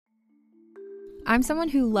I'm someone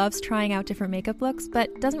who loves trying out different makeup looks,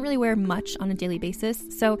 but doesn't really wear much on a daily basis,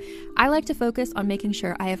 so I like to focus on making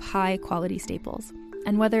sure I have high quality staples.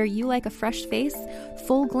 And whether you like a fresh face,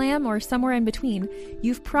 full glam, or somewhere in between,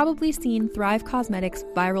 you've probably seen Thrive Causemetics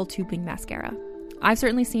Viral Tubing Mascara. I've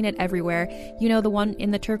certainly seen it everywhere. You know, the one in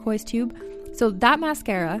the turquoise tube? So that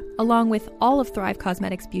mascara, along with all of Thrive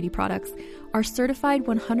Causemetics beauty products, are certified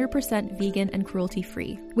 100% vegan and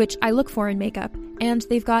cruelty-free, which I look for in makeup, and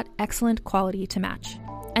they've got excellent quality to match.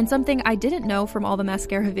 And something I didn't know from all the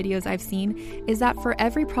mascara videos I've seen is that for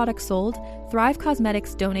every product sold, Thrive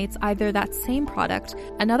Causemetics donates either that same product,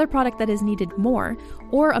 another product that is needed more,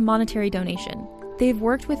 or a monetary donation. They've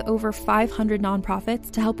worked with over 500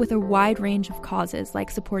 nonprofits to help with a wide range of causes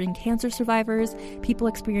like supporting cancer survivors, people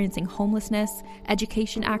experiencing homelessness,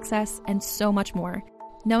 education access, and so much more.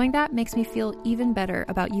 Knowing that makes me feel even better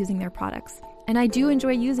about using their products. And I do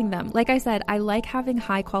enjoy using them. Like I said, I like having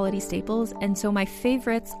high quality staples, and so my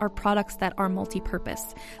favorites are products that are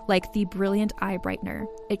multi-purpose, like the Brilliant Eye Brightener.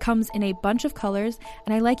 It comes in a bunch of colors,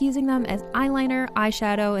 and I like using them as eyeliner,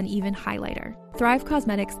 eyeshadow, and even highlighter. Thrive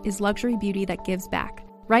Causemetics is luxury beauty that gives back.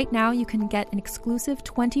 Right now, you can get an exclusive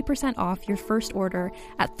 20% off your first order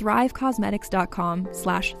at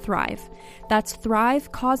thrivecausemetics.com/thrive. That's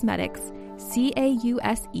Thrive Causemetics,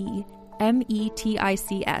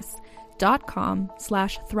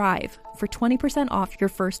 CAUSEMETICS.com/thrive for 20% off your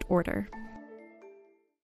first order.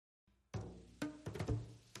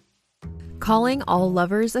 Calling all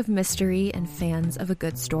lovers of mystery and fans of a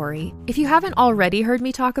good story. If you haven't already heard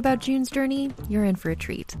me talk about June's Journey, you're in for a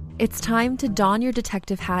treat. It's time to don your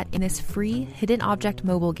detective hat in this free hidden object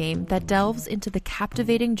mobile game that delves into the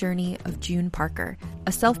captivating journey of June Parker,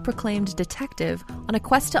 a self-proclaimed detective on a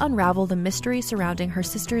quest to unravel the mystery surrounding her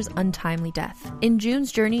sister's untimely death. In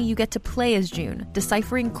June's Journey, you get to play as June,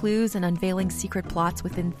 deciphering clues and unveiling secret plots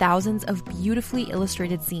within thousands of beautifully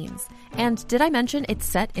illustrated scenes. And did I mention it's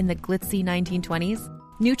set in the glitzy 1920s?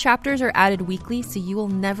 New chapters are added weekly, so you will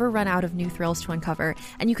never run out of new thrills to uncover,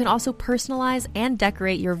 and you can also personalize and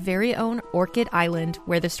decorate your very own Orchid Island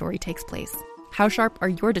where the story takes place. How sharp are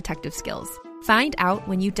your detective skills? Find out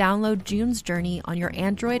when you download June's Journey on your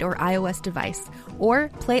Android or iOS device, or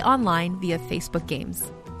play online via Facebook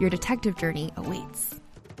Games. Your detective journey awaits.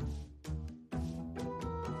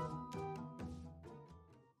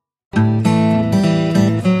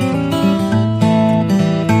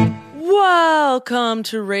 Welcome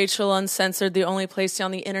to Rachel Uncensored, the only place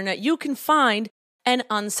on the internet you can find an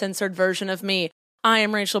uncensored version of me. I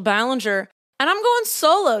am Rachel Ballinger, and I'm going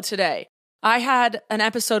solo today. I had an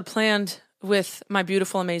episode planned with my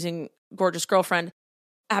beautiful, amazing, gorgeous girlfriend,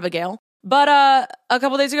 Abigail, but a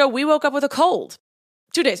couple days ago, we woke up with a cold.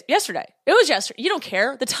 2 days, yesterday. It was yesterday. You don't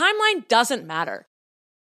care. The timeline doesn't matter.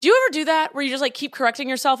 Do you ever do that where you just keep correcting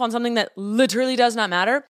yourself on something that literally does not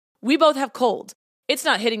matter? We both have cold. It's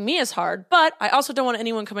not hitting me as hard, but I also don't want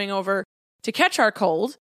anyone coming over to catch our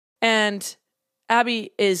cold. And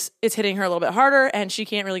Abby it's hitting her a little bit harder and she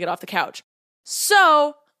can't really get off the couch.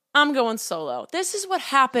 So I'm going solo. This is what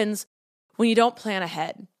happens when you don't plan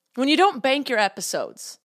ahead, when you don't bank your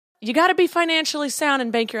episodes. You got to be financially sound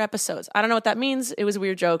and bank your episodes. I don't know what that means. It was a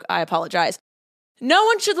weird joke. I apologize. No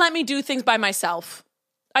one should let me do things by myself.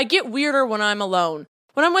 I get weirder when I'm alone.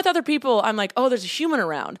 When I'm with other people, I'm like, oh, there's a human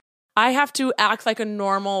around. I have to act like a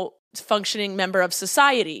normal, functioning member of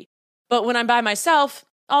society. But when I'm by myself,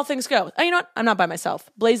 all things go. Oh, you know what? I'm not by myself.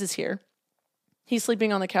 Blaze is here. He's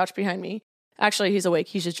sleeping on the couch behind me. Actually, he's awake.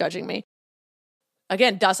 He's just judging me.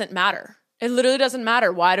 Again, doesn't matter. It literally doesn't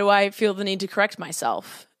matter. Why do I feel the need to correct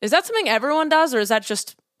myself? Is that something everyone does, or is that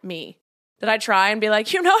just me? Did I try and be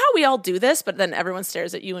like, you know how we all do this, but then everyone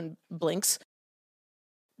stares at you and blinks?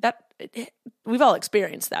 We've all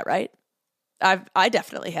experienced that, right? I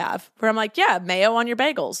definitely have, where I'm like, yeah, mayo on your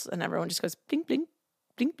bagels. And everyone just goes, bling, bling,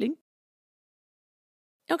 bling, bling.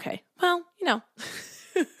 Okay, well, you know.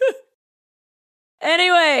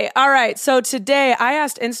 Anyway, all right. So today I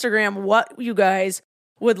asked Instagram what you guys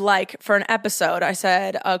would like for an episode. I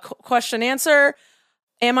said a question answer.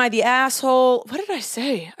 Am I the asshole? What did I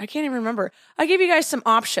say? I can't even remember. I gave you guys some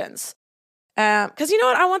options. Because you know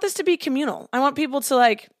what? I want this to be communal. I want people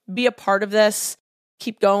to be a part of this.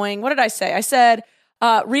 Keep going. What did I say? I said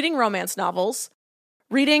reading romance novels,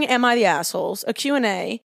 reading Am I the Assholes, a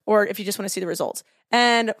Q&A, or if you just want to see the results.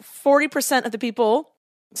 And 40% of the people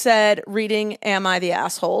said reading Am I the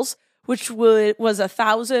Assholes, which was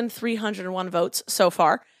 1,301 votes so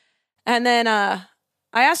far. And then I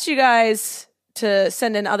asked you guys to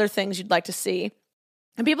send in other things you'd like to see.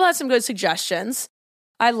 And people had some good suggestions.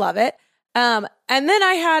 I love it. And then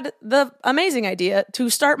I had the amazing idea to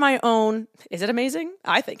start my own. Is it amazing?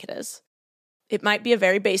 I think it is. it might be a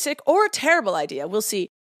very basic or a terrible idea. We'll see.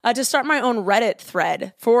 To start my own Reddit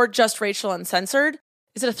thread for Just Rachel Uncensored.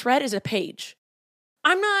 Is it a thread? Is it a page?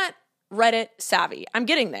 I'm not Reddit savvy. I'm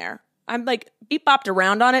getting there. I'm like beep-bopped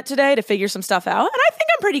around on it today to figure some stuff out. And I think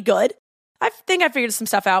I'm pretty good. I think I figured some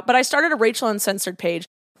stuff out. But I started a Rachel Uncensored page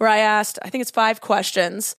where I asked, I think it's 5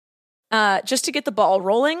 questions, just to get the ball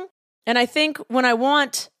rolling. And I think when I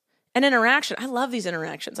want an interaction, I love these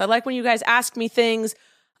interactions. I like when you guys ask me things.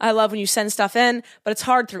 I love when you send stuff in, but it's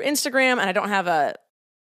hard through Instagram and I don't have a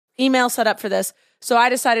email set up for this. So I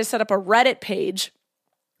decided to set up a Reddit page.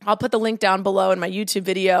 I'll put the link down below in my YouTube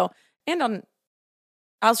video and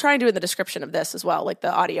I'll try and do it in the description of this as well, like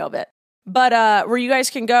the audio of it. But where you guys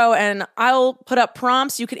can go and I'll put up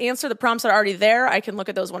prompts. You can answer the prompts that are already there. I can look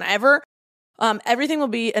at those whenever. Everything will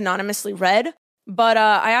be anonymously read. But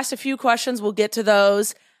I asked a few questions. We'll get to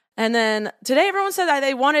those. And then today everyone said that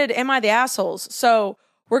they wanted Am I the Assholes? So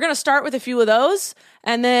we're going to start with a few of those.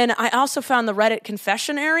 And then I also found the Reddit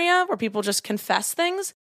confession area where people just confess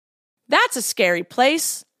things. That's a scary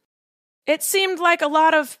place. It seemed like a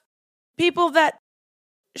lot of people that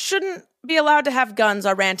shouldn't be allowed to have guns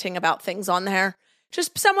are ranting about things on there.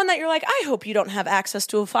 Just someone that you're like, I hope you don't have access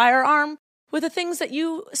to a firearm with the things that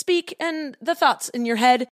you speak and the thoughts in your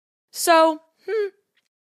head. So,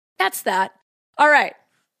 that's that. All right.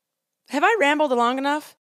 Have I rambled long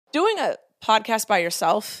enough? Doing a podcast by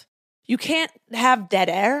yourself, you can't have dead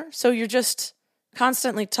air, so you're just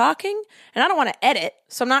constantly talking. And I don't want to edit,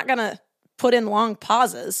 so I'm not going to put in long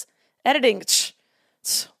pauses. Editing,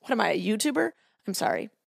 what am I, a YouTuber? I'm sorry.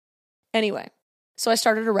 Anyway, so I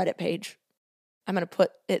started a Reddit page. I'm going to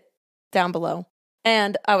put it down below.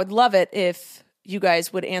 And I would love it if you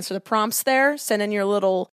guys would answer the prompts there, send in your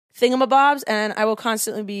little thingamabobs, and I will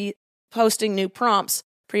constantly be posting new prompts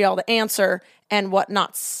for y'all to answer and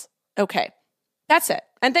whatnots. Okay, that's it.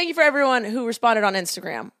 And thank you for everyone who responded on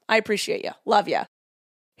Instagram. I appreciate you. Love you.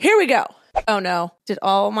 Here we go. Oh no.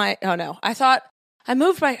 Oh no. I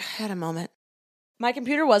had a moment. My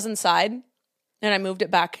computer was inside and I moved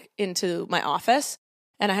it back into my office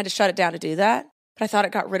and I had to shut it down to do that. But I thought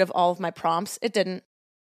it got rid of all of my prompts. It didn't.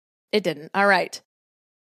 All right.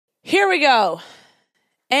 Here we go.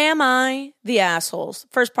 Am I the assholes?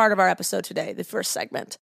 First part of our episode today, the first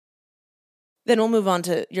segment. Then we'll move on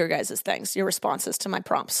to your guys' things, your responses to my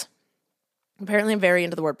prompts. Apparently I'm very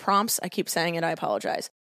into the word prompts. I keep saying it. I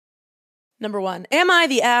apologize. Number 1, am I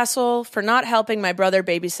the asshole for not helping my brother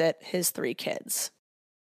babysit his 3 kids?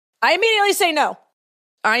 I immediately say no.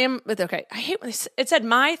 Okay. I hate when it said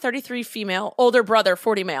my 33 female, older brother,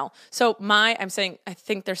 40 male. So I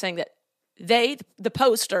think they're saying that the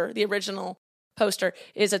poster, the original poster,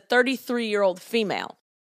 is a 33-year-old female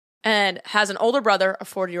and has an older brother, a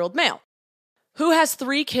 40-year-old male, who has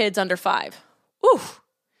 3 kids under 5. Ooh,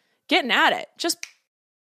 getting at it. Just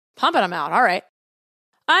pumping them out. All right.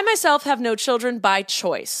 I myself have no children by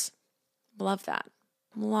choice. Love that.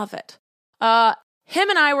 Love it. Him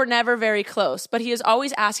and I were never very close, but he is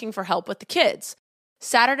always asking for help with the kids.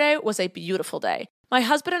 Saturday was a beautiful day. My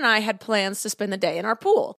husband and I had plans to spend the day in our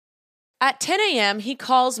pool. At 10 a.m., he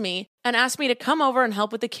calls me and asks me to come over and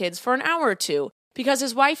help with the kids for an hour or 2 because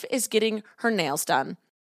his wife is getting her nails done.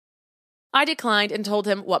 I declined and told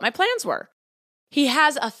him what my plans were. He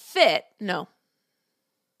has a fit. No.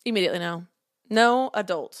 Immediately no. No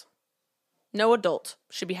adult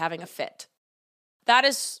should be having a fit.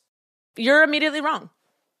 You're immediately wrong.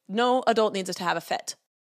 No adult needs to have a fit.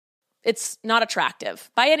 It's not attractive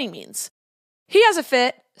by any means. He has a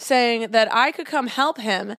fit saying that I could come help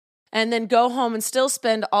him and then go home and still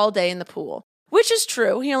spend all day in the pool, which is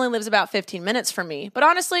true. He only lives about 15 minutes from me. But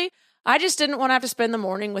honestly, I just didn't want to have to spend the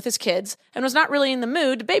morning with his kids and was not really in the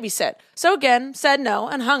mood to babysit. So again, said no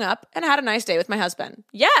and hung up and had a nice day with my husband.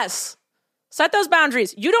 Yes. Set those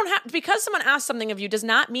boundaries. You don't have, because someone asks something of you does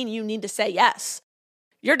not mean you need to say yes.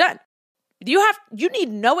 You're done. You need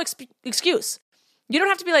no excuse. You don't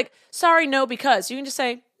have to be like, sorry, no, because. You can just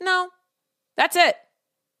say, no, that's it.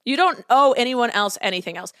 You don't owe anyone else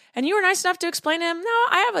anything else. And you were nice enough to explain to him, no,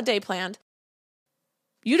 I have a day planned.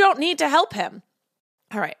 You don't need to help him.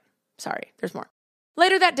 All right. Sorry, there's more.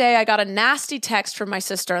 Later that day, I got a nasty text from my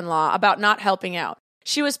sister-in-law about not helping out.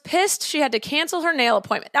 She was pissed she had to cancel her nail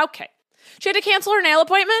appointment. Okay. She had to cancel her nail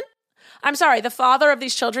appointment? I'm sorry, the father of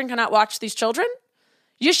these children cannot watch these children?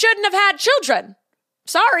 You shouldn't have had children.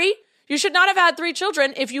 Sorry. You should not have had 3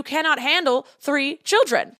 children if you cannot handle 3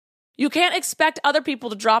 children. You can't expect other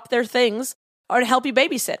people to drop their things or to help you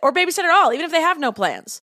babysit or babysit at all, even if they have no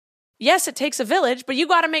plans. Yes, it takes a village, but you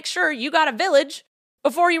got to make sure you got a village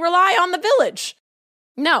before you rely on the village.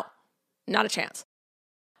 No, not a chance.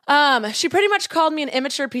 She pretty much called me an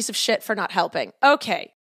immature piece of shit for not helping.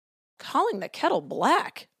 Okay. Calling the kettle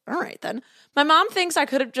black. All right, then. My mom thinks I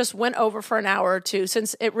could have just went over for an hour or two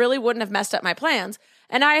since it really wouldn't have messed up my plans,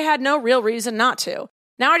 and I had no real reason not to.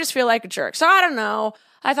 Now I just feel like a jerk. So I don't know.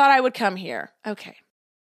 I thought I would come here. Okay.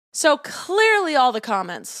 So clearly all the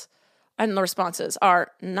comments and the responses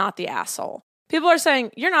are not the asshole. People are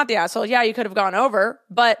saying, you're not the asshole. Yeah, you could have gone over,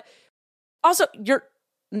 but also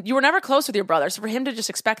you were never close with your brother, so for him to just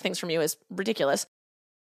expect things from you is ridiculous.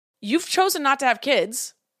 You've chosen not to have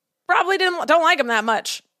kids. Probably don't like him that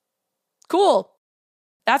much. Cool.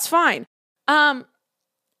 That's fine. And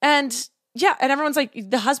everyone's like,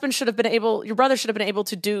 your brother should have been able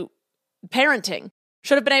to do parenting,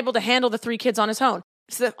 should have been able to handle the 3 kids on his own.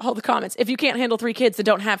 So all the comments, if you can't handle 3 kids, then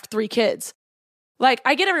don't have 3 kids. Like,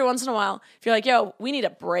 I get every once in a while, if you're like, yo, we need a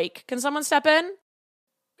break, can someone step in?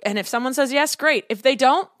 And if someone says yes, great. If they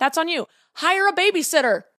don't, that's on you. Hire a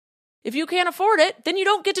babysitter. If you can't afford it, then you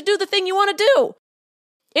don't get to do the thing you want to do.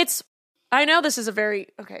 I know this is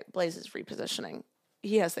Blaze is repositioning.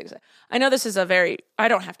 He has things. I know this is I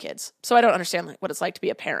don't have kids, so I don't understand what it's like to be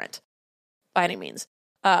a parent by any means.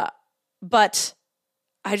 But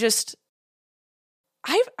I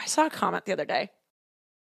saw a comment the other day.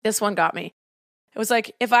 This one got me. It was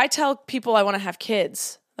like, if I tell people I want to have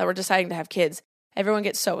kids, that we're deciding to have kids, everyone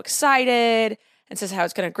gets so excited and says how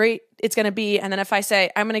it's going to be. And then if I say,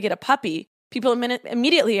 I'm going to get a puppy, people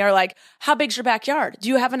immediately are like, how big's your backyard? Do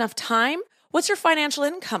you have enough time? What's your financial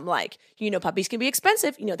income like? Puppies can be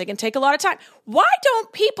expensive. They can take a lot of time. Why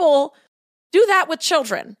don't people do that with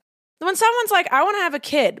children? When someone's like, I want to have a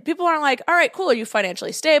kid, people aren't like, all right, cool. Are you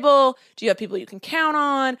financially stable? Do you have people you can count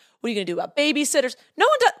on? What are you going to do about babysitters? No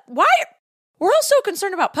one does. Why? We're all so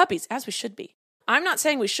concerned about puppies, as we should be. I'm not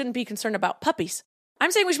saying we shouldn't be concerned about puppies.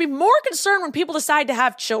 I'm saying we should be more concerned when people decide to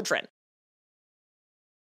have children.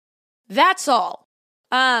 That's all.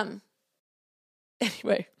 Anyway,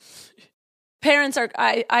 parents are,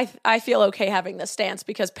 I feel okay having this stance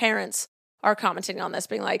because parents are commenting on this,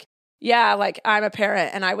 being like, yeah, like I'm a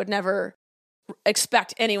parent and I would never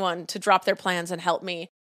expect anyone to drop their plans and help me.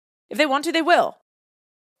 If they want to, they will.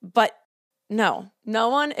 But no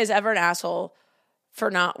one is ever an asshole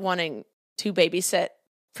for not wanting to babysit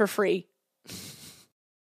for free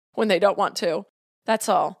when they don't want to. That's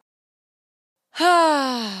all.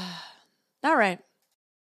 All right.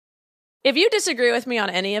 If you disagree with me on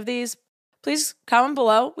any of these, please comment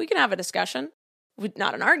below. We can have a discussion.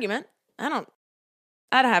 Not an argument. I don't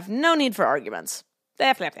have no need for arguments.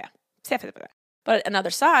 But another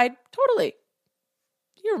side, totally.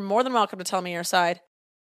 You're more than welcome to tell me your side.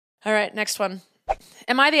 All right, next one.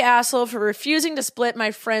 Am I the asshole for refusing to split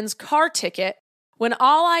my friend's car ticket when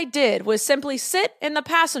all I did was simply sit in the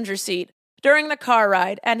passenger seat during the car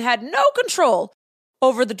ride and had no control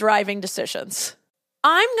over the driving decisions?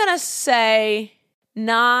 I'm going to say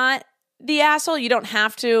not the asshole. You don't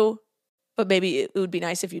have to, but maybe it would be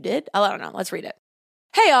nice if you did. I don't know. Let's read it.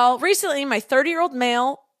 Hey, all. Recently, my 30-year-old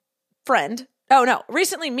male friend. Oh, no.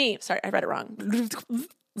 Recently, me. Sorry, I read it wrong.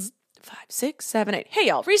 5, 6, 7, 8. Hey,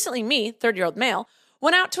 y'all. Recently, me, 30-year-old male,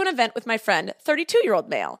 went out to an event with my friend, 32-year-old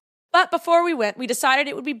male. But before we went, we decided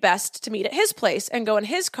it would be best to meet at his place and go in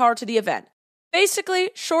his car to the event. Basically,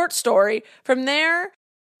 short story, from there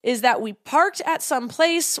is that we parked at some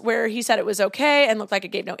place where he said it was okay and looked like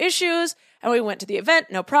it gave no issues, and we went to the event,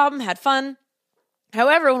 no problem, had fun.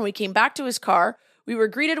 However, when we came back to his car, we were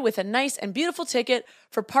greeted with a nice and beautiful ticket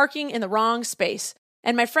for parking in the wrong space,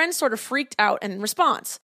 and my friend sort of freaked out in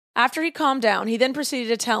response. After he calmed down, he then proceeded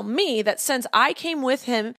to tell me that since I came with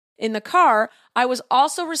him in the car, I was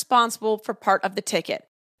also responsible for part of the ticket.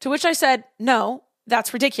 To which I said, no,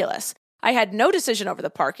 that's ridiculous. I had no decision over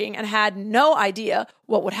the parking and had no idea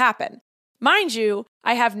what would happen. Mind you,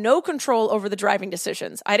 I have no control over the driving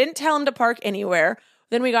decisions. I didn't tell him to park anywhere.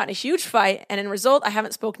 Then we got in a huge fight, and in result, I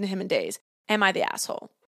haven't spoken to him in days. Am I the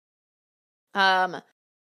asshole? The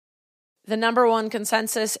number one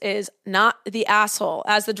consensus is not the asshole.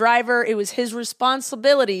 As the driver, it was his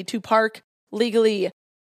responsibility to park legally.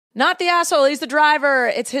 Not the asshole, he's the driver.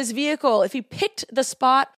 It's his vehicle. If he picked the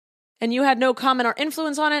spot and you had no comment or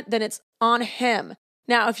influence on it, then it's on him.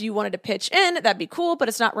 Now, if you wanted to pitch in, that'd be cool, but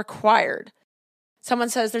it's not required. Someone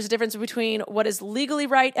says there's a difference between what is legally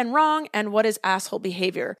right and wrong and what is asshole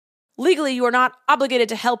behavior. Legally, you are not obligated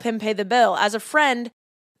to help him pay the bill. As a friend,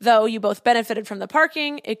 though you both benefited from the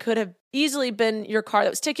parking, it could have easily been your car that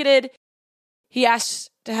was ticketed. He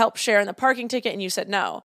asked to help share in the parking ticket and you said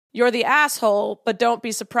no. You're the asshole, but don't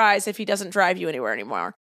be surprised if he doesn't drive you anywhere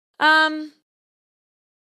anymore.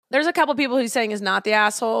 There's a couple people who's saying is not the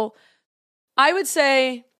asshole. I would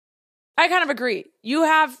say I kind of agree. You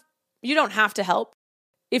don't have to help.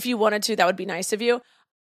 If you wanted to, that would be nice of you.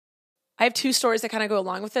 I have two stories that kind of go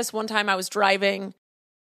along with this. One time I was driving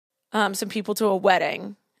some people to a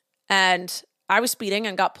wedding, and I was speeding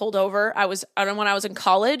and got pulled over. I don't know, when I was in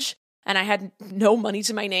college, and I had no money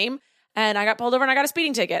to my name, and I got pulled over and I got a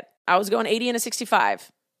speeding ticket. I was going 80 and a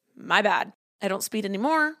 65. My bad. I don't speed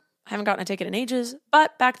anymore. I haven't gotten a ticket in ages,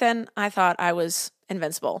 but back then I thought I was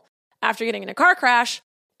invincible. After getting in a car crash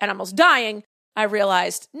and almost dying, I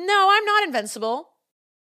realized, no, I'm not invincible.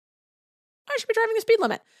 I should be driving the speed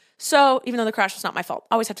limit. So even though the crash was not my fault,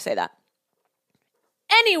 I always have to say that.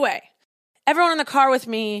 Anyway, everyone in the car with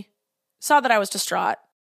me saw that I was distraught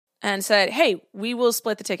and said, hey, we will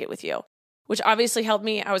split the ticket with you, which obviously helped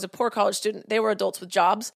me. I was a poor college student. They were adults with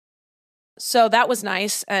jobs. So that was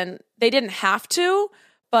nice. And they didn't have to,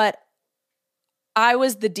 but I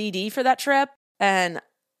was the DD for that trip. And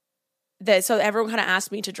so everyone kind of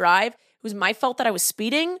asked me to drive. It was my fault that I was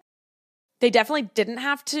speeding. They definitely didn't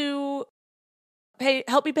have to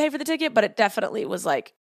help me pay for the ticket, but it definitely was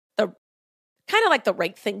like the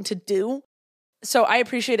right thing to do. So I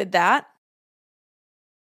appreciated that.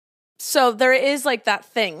 So there is like that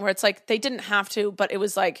thing where it's like they didn't have to, but it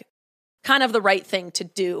was like kind of the right thing to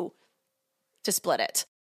do to split it.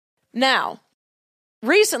 Now,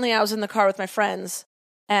 recently I was in the car with my friends,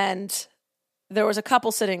 and there was a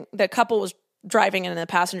couple sitting, the couple was driving in the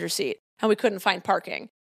passenger seat, and we couldn't find parking.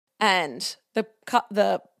 And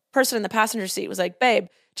the person in the passenger seat was like, babe,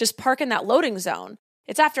 just park in that loading zone.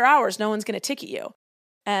 It's after hours. No one's going to ticket you.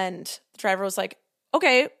 And the driver was like,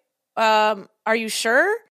 okay, are you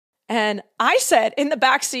sure? And I said in the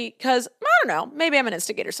backseat, because I don't know, maybe I'm an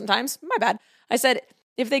instigator sometimes. My bad. I said,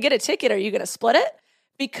 if they get a ticket, are you going to split it?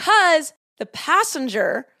 Because the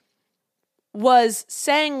passenger was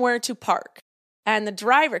saying where to park. And the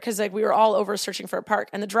driver, because like we were all over searching for a park,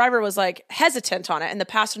 and the driver was like hesitant on it, and the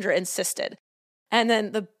passenger insisted. And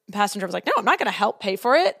then the passenger was like, no, I'm not going to help pay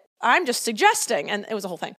for it. I'm just suggesting. And it was a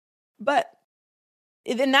whole thing. But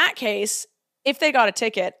in that case, if they got a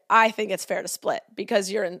ticket, I think it's fair to split,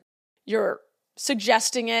 because you're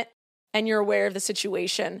suggesting it and you're aware of the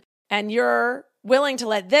situation and you're willing to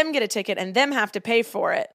let them get a ticket and them have to pay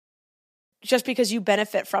for it just because you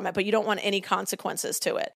benefit from it, but you don't want any consequences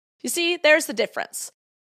to it. You see, there's the difference.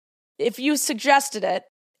 If you suggested it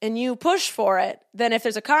and you push for it, then if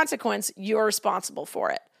there's a consequence, you're responsible for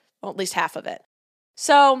it. Well, at least half of it.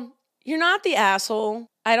 So you're not the asshole.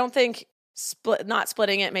 I don't think not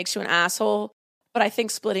splitting it makes you an asshole, but I think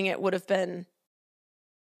splitting it would have been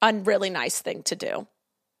a really nice thing to do.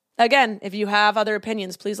 Again, if you have other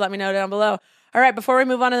opinions, please let me know down below. All right, before we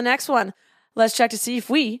move on to the next one, let's check to see if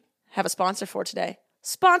we have a sponsor for today.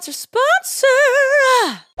 Sponsor!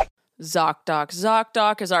 ZocDoc.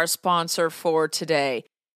 ZocDoc is our sponsor for today.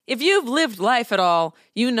 If you've lived life at all,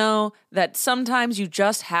 you know that sometimes you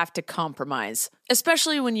just have to compromise.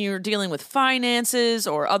 Especially when you're dealing with finances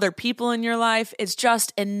or other people in your life, it's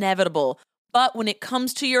just inevitable. But when it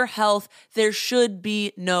comes to your health, there should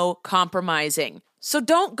be no compromising. So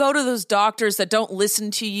don't go to those doctors that don't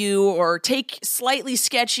listen to you or take slightly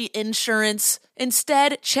sketchy insurance.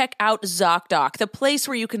 Instead, check out ZocDoc, the place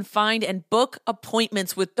where you can find and book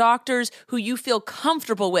appointments with doctors who you feel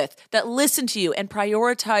comfortable with, that listen to you and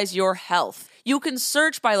prioritize your health. You can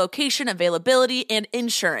search by location, availability, and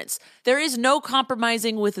insurance. There is no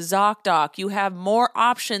compromising with ZocDoc. You have more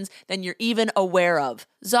options than you're even aware of.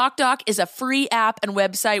 ZocDoc is a free app and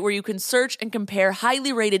website where you can search and compare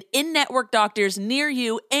highly rated in-network doctors near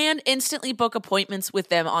you and instantly book appointments with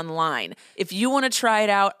them online. If you want to try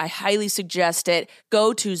it out, I highly suggest it.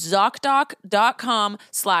 Go to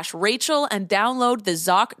ZocDoc.com/Rachel and download the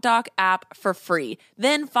ZocDoc app for free.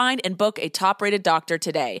 Then find and book a top-rated doctor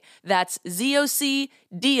today. That's ZocDoc.com/Rachel.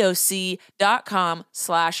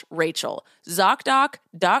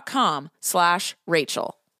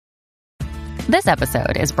 ZocDoc.com/Rachel. This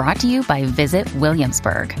episode is brought to you by Visit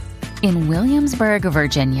Williamsburg. In Williamsburg,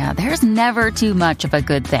 Virginia, there's never too much of a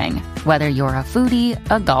good thing. Whether you're a foodie,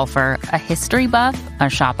 a golfer, a history buff, a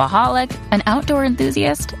shopaholic, an outdoor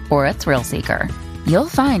enthusiast, or a thrill seeker, you'll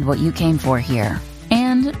find what you came for here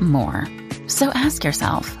and more. So ask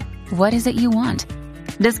yourself, what is it you want?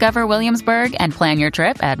 Discover Williamsburg and plan your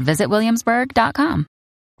trip at visitwilliamsburg.com.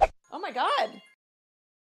 Oh my God.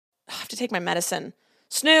 I have to take my medicine.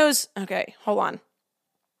 Snooze. Okay, hold on.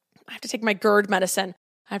 I have to take my GERD medicine.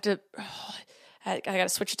 I got to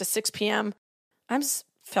switch it to 6 p.m. I'm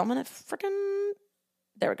filming it freaking.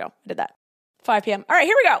 There we go. I did that. 5 p.m. All right,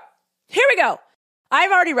 here we go.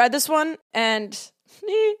 I've already read this one, and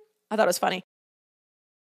I thought it was funny.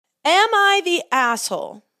 Am I the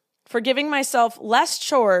asshole for giving myself less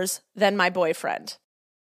chores than my boyfriend.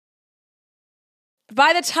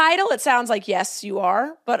 By the title, it sounds like yes, you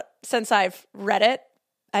are, but since I've read it,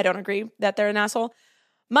 I don't agree that they're an asshole.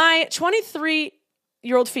 My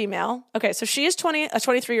 23-year-old female, okay, so she is a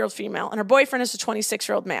 23-year-old female, and her boyfriend is a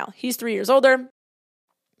 26-year-old male. He's 3 years older.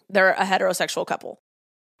 They're a heterosexual couple.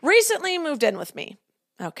 Recently moved in with me.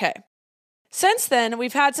 Okay. Since then,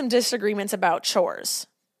 we've had some disagreements about chores.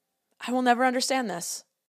 I will never understand this.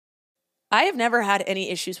 I have never had any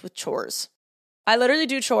issues with chores. I literally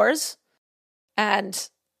do chores, and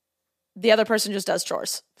the other person just does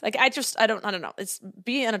chores. Like, I don't know. It's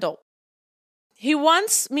be an adult. He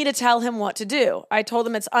wants me to tell him what to do. I told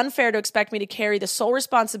him it's unfair to expect me to carry the sole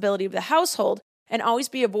responsibility of the household and always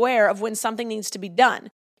be aware of when something needs to be done.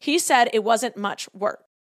 He said it wasn't much work.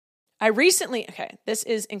 This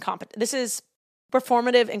is incompetent. This is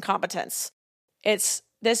performative incompetence.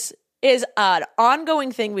 This is an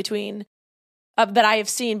ongoing thing that I have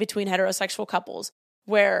seen between heterosexual couples,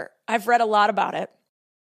 where I've read a lot about it.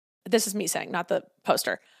 This is me saying, not the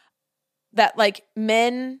poster, that like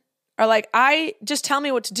men are like, I just tell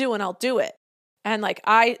me what to do and I'll do it. And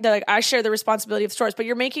I share the responsibility of chores, but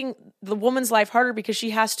you're making the woman's life harder because she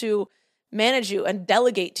has to manage you and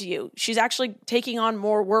delegate to you. She's actually taking on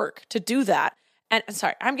more work to do that. And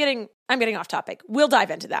sorry, I'm getting off topic. We'll dive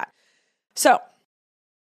into that. So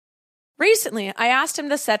recently I asked him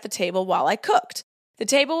to set the table while I cooked. The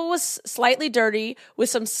table was slightly dirty with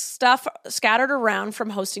some stuff scattered around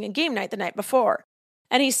from hosting a game night the night before.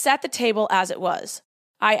 And he set the table as it was.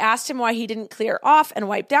 I asked him why he didn't clear off and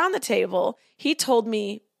wipe down the table. He told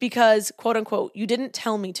me because, quote unquote, you didn't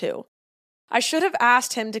tell me to. I should have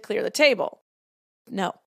asked him to clear the table.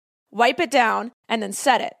 No. Wipe it down and then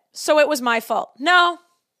set it. So it was my fault. No,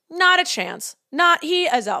 not a chance. He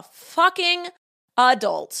is a fucking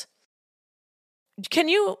adult. Can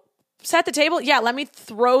you set the table? Yeah, let me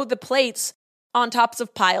throw the plates on tops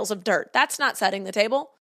of piles of dirt. That's not setting the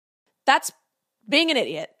table. That's being an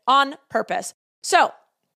idiot on purpose. So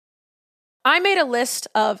I made a list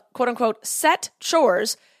of, quote unquote, set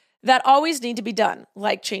chores that always need to be done,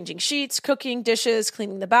 like changing sheets, cooking, dishes,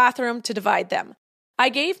 cleaning the bathroom, to divide them. I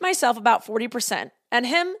gave myself about 40% and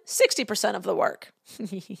him 60% of the work.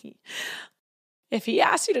 If he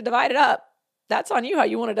asked you to divide it up, that's on you how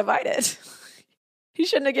you want to divide it. He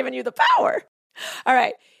shouldn't have given you the power. All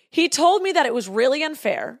right. He told me that it was really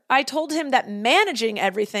unfair. I told him that managing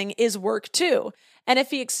everything is work too. And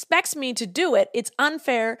if he expects me to do it, it's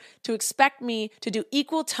unfair to expect me to do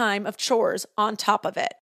equal time of chores on top of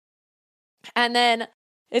it. And then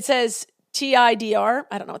it says TIDR.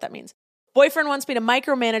 I don't know what that means. Boyfriend wants me to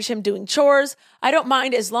micromanage him doing chores. I don't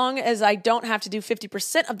mind as long as I don't have to do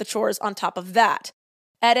 50% of the chores on top of that.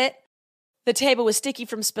 Edit. The table was sticky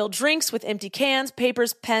from spilled drinks with empty cans,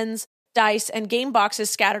 papers, pens, dice, and game boxes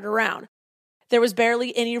scattered around. There was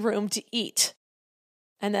barely any room to eat.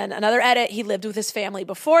 And then another edit, he lived with his family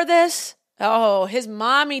before this. Oh, his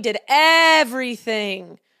mommy did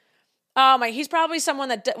everything. Oh my, he's probably someone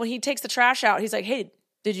that when he takes the trash out, he's like, hey,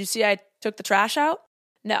 did you see I took the trash out?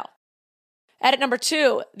 No. Edit number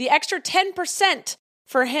 2, the extra 10%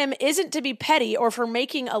 for him isn't to be petty or for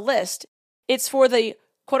making a list. It's for the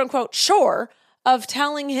quote unquote chore of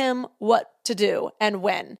telling him what to do and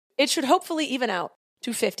when. It should hopefully even out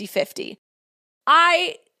to 50-50.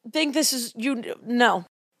 I think this is, no.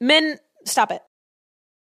 Men, stop it.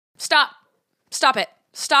 Stop it.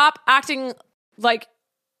 Stop acting like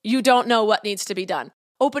you don't know what needs to be done.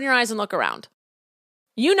 Open your eyes and look around.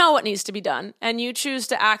 You know what needs to be done, and you choose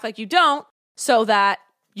to act like you don't so that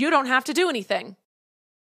you don't have to do anything.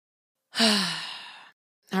 All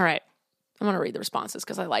right. I'm going to read the responses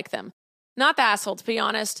because I like them. Not the asshole, to be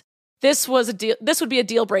honest. This would be a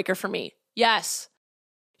deal breaker for me. Yes.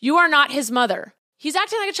 You are not his mother. He's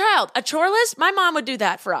acting like a child. A chore list? My mom would do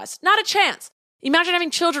that for us. Not a chance. Imagine having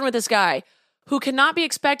children with this guy who cannot be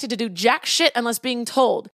expected to do jack shit unless being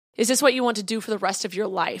told. Is this what you want to do for the rest of your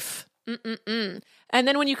life? And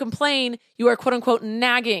then when you complain, you are quote unquote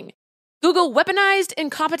nagging. Google weaponized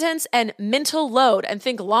incompetence and mental load and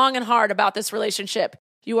think long and hard about this relationship.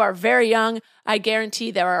 You are very young. I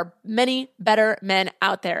guarantee there are many better men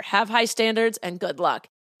out there. Have high standards and good luck.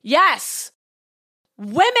 Yes!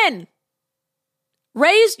 Women!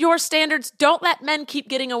 Raise your standards. Don't let men keep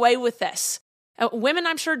getting away with this. Women,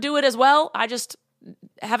 I'm sure, do it as well. I just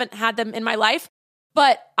haven't had them in my life.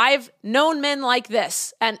 But I've known men like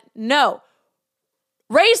this. And no,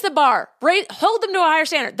 raise the bar. Hold them to a higher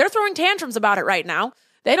standard. They're throwing tantrums about it right now.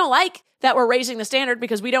 They don't like that we're raising the standard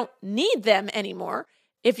because we don't need them anymore.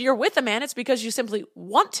 If you're with a man, it's because you simply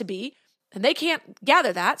want to be, and they can't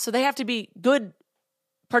gather that, so they have to be good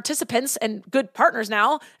participants and good partners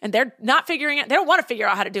now, and they're not figuring it. They don't want to figure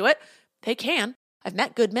out how to do it. They can. I've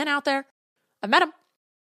met good men out there. I've met them.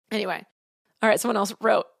 Anyway. All right, someone else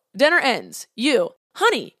wrote, dinner ends. You,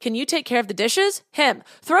 honey, can you take care of the dishes? Him,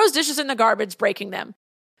 throws dishes in the garbage, breaking them.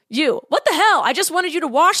 You, what the hell? I just wanted you to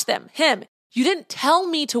wash them. Him, you didn't tell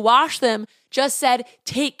me to wash them, just said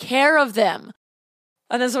take care of them.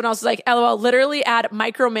 And then someone else is like, LOL, literally add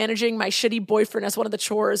micromanaging my shitty boyfriend as one of the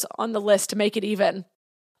chores on the list to make it even.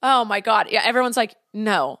 Oh my God. Yeah, everyone's like,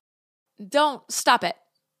 no, don't, stop it.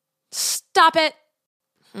 Stop it.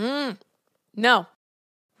 No.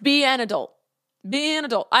 Be an adult. Be an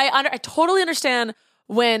adult. I totally understand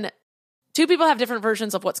when two people have different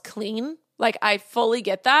versions of what's clean. Like, I fully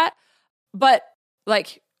get that. But,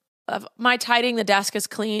 like, my tidying the desk is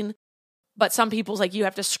clean. But some people's, like, you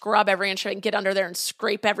have to scrub every inch and get under there and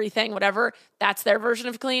scrape everything, whatever. That's their version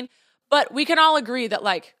of clean. But we can all agree that,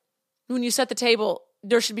 like, when you set the table,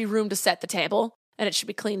 there should be room to set the table. And it should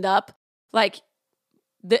be cleaned up. Like,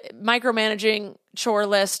 the micromanaging chore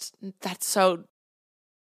list, that's so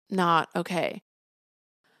not okay.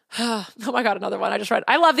 Oh my God, another one I just read.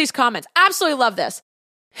 I love these comments. Absolutely love this.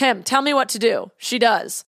 Him, tell me what to do. She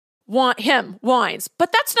does. Him, whines.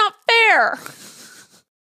 But that's not fair.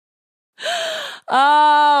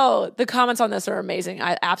 Oh, the comments on this are amazing.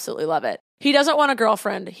 I absolutely love it. He doesn't want a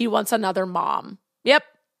girlfriend. He wants another mom. Yep.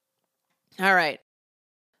 All right.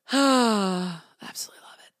 Absolutely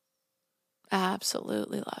love it.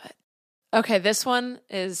 Absolutely love it. Okay, this one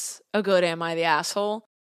is a good Am I the Asshole?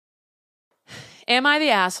 Am I the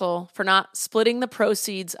asshole for not splitting the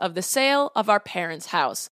proceeds of the sale of our parents'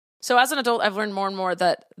 house? So as an adult, I've learned more and more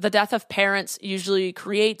that the death of parents usually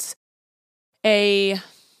creates a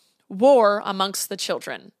war amongst the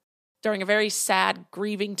children. During a very sad,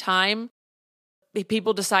 grieving time,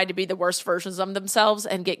 people decide to be the worst versions of themselves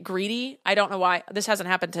and get greedy. I don't know why. This hasn't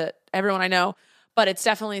happened to everyone I know, but it's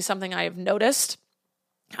definitely something I've noticed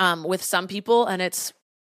with some people, and it's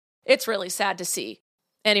really sad to see.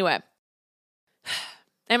 Anyway.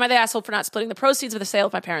 Am I the asshole for not splitting the proceeds of the sale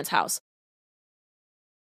of my parents' house?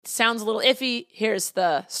 Sounds a little iffy. Here's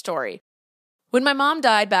the story. When my mom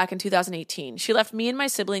died back in 2018, she left me and my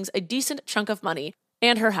siblings a decent chunk of money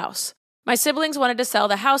and her house. My siblings wanted to sell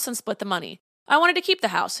the house and split the money. I wanted to keep the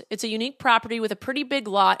house. It's a unique property with a pretty big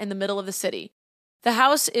lot in the middle of the city. The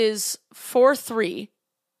house is 4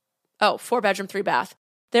 bedroom, 3 bath.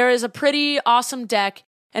 There is a pretty awesome deck.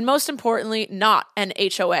 And most importantly, not an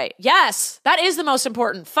HOA. Yes, that is the most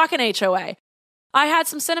important fucking HOA. I had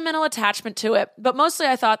some sentimental attachment to it, but mostly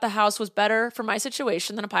I thought the house was better for my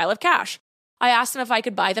situation than a pile of cash. I asked them if I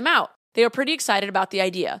could buy them out. They were pretty excited about the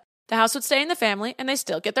idea. The house would stay in the family and they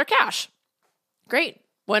still get their cash. Great.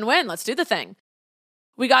 Win-win. Let's do the thing.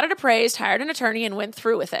 We got it appraised, hired an attorney, and went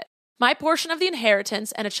through with it. My portion of the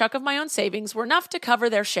inheritance and a chunk of my own savings were enough to cover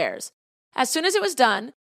their shares. As soon as it was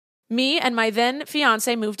done, me and my then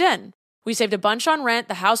fiance moved in. We saved a bunch on rent,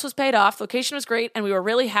 the house was paid off, location was great, and we were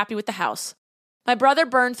really happy with the house. My brother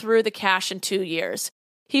burned through the cash in 2 years.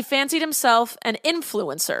 He fancied himself an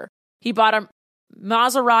influencer. He bought a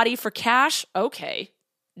Maserati for cash. Okay,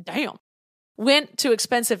 damn. Went to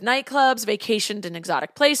expensive nightclubs, vacationed in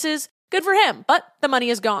exotic places. Good for him, but the money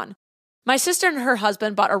is gone. My sister and her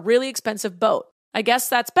husband bought a really expensive boat. I guess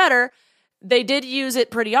that's better. They did use it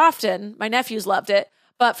pretty often. My nephews loved it.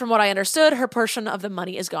 But from what I understood, her portion of the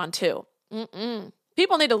money is gone too.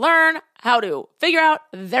 People need to learn how to figure out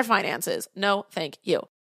their finances. No, thank you.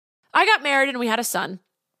 I got married and we had a son.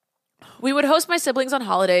 We would host my siblings on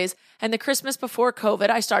holidays, and the Christmas before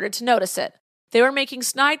COVID, I started to notice it. They were making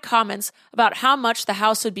snide comments about how much the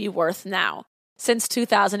house would be worth now. Since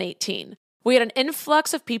 2018, we had an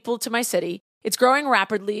influx of people to my city. It's growing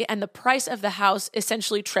rapidly, and the price of the house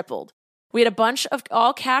essentially tripled. We had a bunch of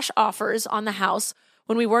all-cash offers on the house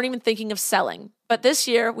when we weren't even thinking of selling. But this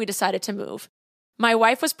year, we decided to move. My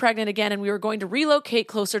wife was pregnant again, and we were going to relocate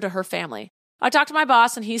closer to her family. I talked to my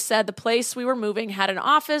boss, and he said the place we were moving had an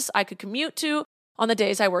office I could commute to on the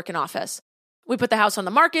days I work in office. We put the house on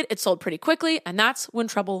the market, it sold pretty quickly, and that's when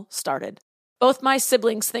trouble started. Both my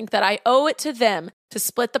siblings think that I owe it to them to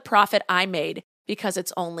split the profit I made because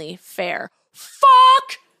it's only fair.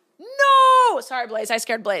 Fuck! No! Sorry, Blaze, I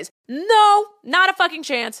scared Blaze. No, not a fucking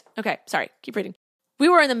chance. Okay, sorry, keep reading. We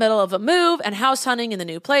were in the middle of a move and house hunting in the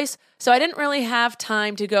new place, so I didn't really have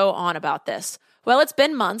time to go on about this. Well, it's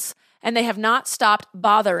been months, and they have not stopped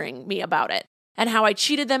bothering me about it, and how I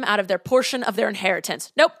cheated them out of their portion of their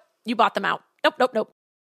inheritance. Nope, you bought them out. Nope.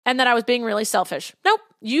 And that I was being really selfish. Nope,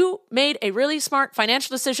 you made a really smart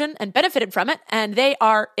financial decision and benefited from it, and they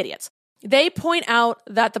are idiots. They point out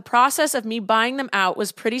that the process of me buying them out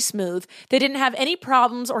was pretty smooth. They didn't have any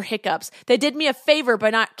problems or hiccups. They did me a favor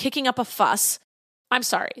by not kicking up a fuss. I'm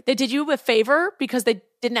sorry. They did you a favor because they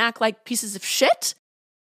didn't act like pieces of shit?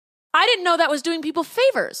 I didn't know that was doing people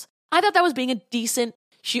favors. I thought that was being a decent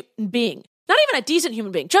human being. Not even a decent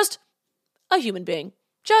human being, just a human being.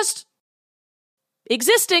 Just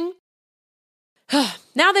existing.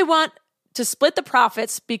 Now they want to split the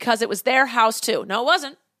profits because it was their house too. No, it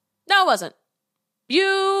wasn't. No, it wasn't.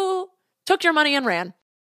 You took your money and ran.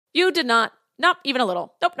 You did not. Not even a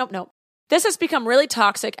little. Nope. This has become really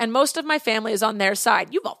toxic, and most of my family is on their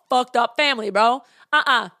side. You've a fucked up family, bro.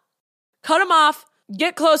 Cut them off.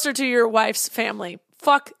 Get closer to your wife's family.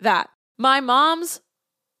 Fuck that. My mom's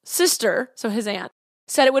sister, so his aunt,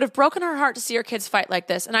 said it would have broken her heart to see her kids fight like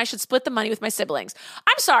this, and I should split the money with my siblings.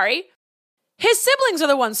 I'm sorry. His siblings are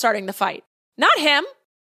the ones starting the fight, not him.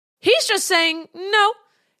 He's just saying, no.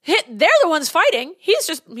 They're the ones fighting. He's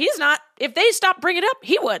not. If they stop bringing it up,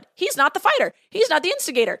 he would. He's not the fighter. He's not the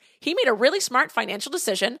instigator. He made a really smart financial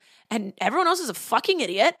decision, and everyone else is a fucking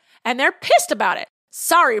idiot, and they're pissed about it.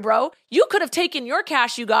 Sorry, bro. You could have taken your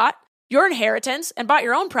cash you got, your inheritance, and bought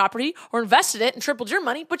your own property or invested it and tripled your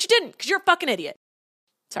money, but you didn't because you're a fucking idiot.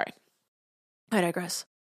 Sorry. I digress.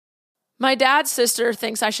 My dad's sister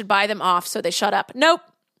thinks I should buy them off, so they shut up. Nope.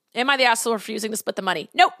 Am I the asshole refusing to split the money?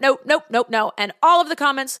 Nope. And all of the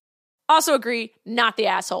comments also agree, not the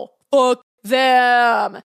asshole. Fuck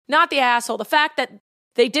them. Not the asshole. The fact that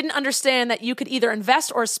they didn't understand that you could either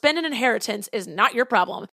invest or spend an inheritance is not your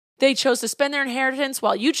problem. They chose to spend their inheritance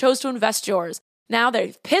while you chose to invest yours. Now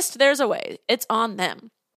they've pissed theirs away. It's on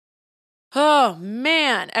them. Oh,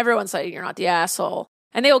 man. Everyone's saying you're not the asshole.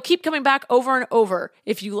 And they will keep coming back over and over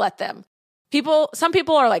if you let them. Some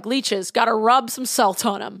people are like leeches, gotta rub some salt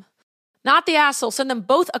on them. Not the asshole. Send them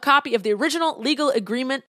both a copy of the original legal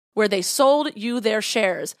agreement where they sold you their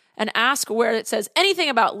shares and ask where it says anything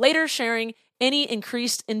about later sharing any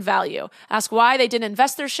increased in value. Ask why they didn't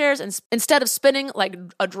invest their shares instead of spinning like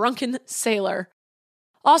a drunken sailor.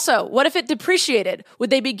 Also, what if it depreciated? Would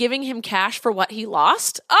they be giving him cash for what he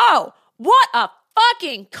lost? Oh, what a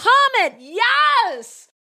fucking comment. Yes.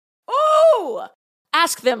 Ooh.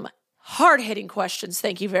 Ask them hard-hitting questions.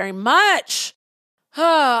 Thank you very much.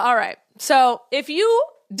 All right. So if you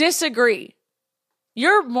disagree,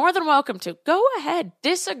 you're more than welcome to. Go ahead,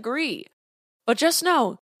 disagree. But just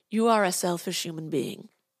know you are a selfish human being.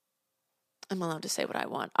 I'm allowed to say what I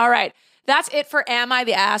want. All right. That's it for Am I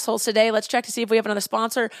the Assholes today. Let's check to see if we have another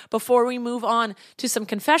sponsor before we move on to some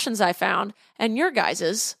confessions I found and your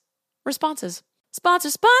guys' responses.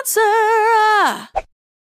 Sponsor.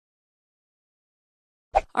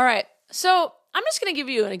 All right. So I'm just going to give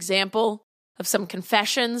you an example of some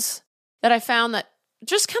confessions that I found that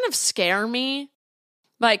just kind of scare me.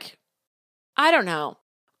 Like, I don't know.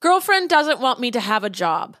 Girlfriend doesn't want me to have a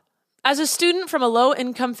job. As a student from a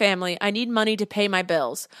low-income family, I need money to pay my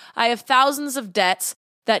bills. I have thousands of debts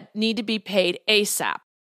that need to be paid ASAP.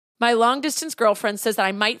 My long-distance girlfriend says that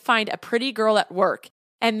I might find a pretty girl at work,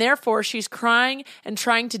 and therefore she's crying and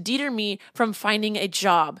trying to deter me from finding a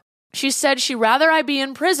job. She said she'd rather I be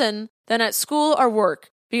in prison than at school or work,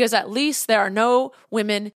 because at least there are no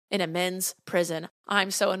women in a men's prison. I'm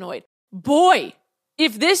so annoyed. Boy,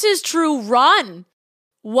 if this is true, run.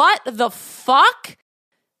 What the fuck?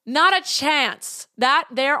 Not a chance. That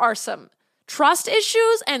there are some trust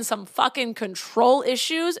issues and some fucking control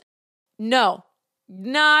issues. No.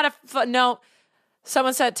 No.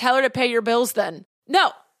 Someone said, tell her to pay your bills then.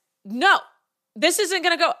 No. This isn't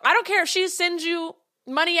going to go. I don't care if she sends you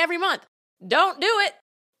money every month. Don't do it.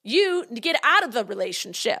 You get out of the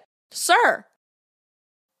relationship. Sir,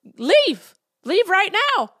 leave. Leave right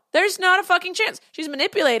now. There's not a fucking chance. She's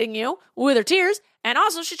manipulating you with her tears, and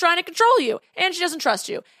also she's trying to control you, and she doesn't trust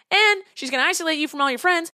you, and she's going to isolate you from all your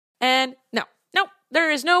friends, and no,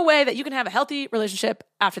 there is no way that you can have a healthy relationship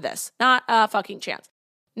after this. Not a fucking chance.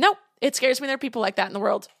 Nope. It scares me there are people like that in the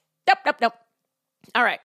world. Nope. All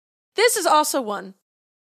right. This is also one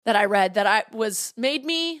that I read that made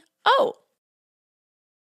me, I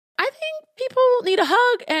think people need a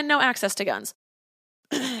hug and no access to guns.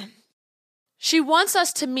 She wants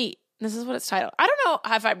us to meet. This is what it's titled. I don't know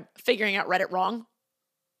if I'm figuring out Reddit wrong.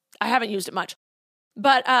 I haven't used it much.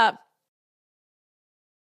 But I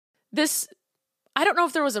don't know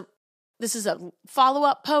if this is a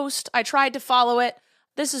follow-up post. I tried to follow it.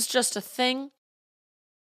 This is just a thing.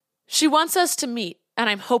 She wants us to meet, and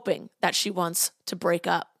I'm hoping that she wants to break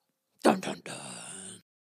up. Dun, dun, dun.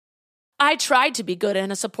 I tried to be good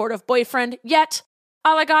and a supportive boyfriend, yet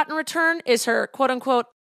all I got in return is her quote-unquote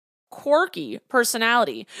quirky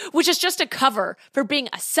personality, which is just a cover for being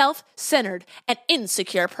a self-centered and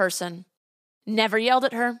insecure person. Never yelled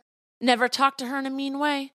at her, never talked to her in a mean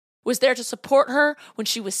way, was there to support her when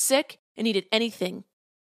she was sick and needed anything.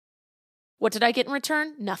 What did I get in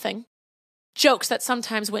return? Nothing. Jokes that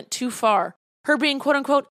sometimes went too far. Her being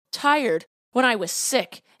quote-unquote tired when I was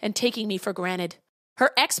sick and taking me for granted.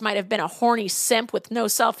 Her ex might have been a horny simp with no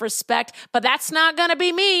self-respect, but that's not gonna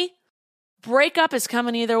be me. Breakup is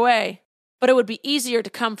coming either way, but it would be easier to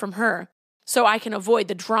come from her, so I can avoid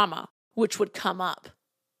the drama, which would come up.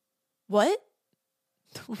 What?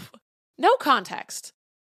 No context.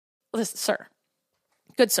 Listen, sir.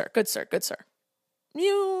 Good sir.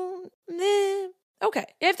 Okay.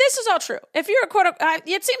 If this is all true, if you're a quote-unquote,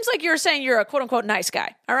 it seems like you're saying you're a quote-unquote nice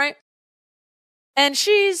guy, all right? And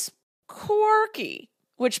she's quirky,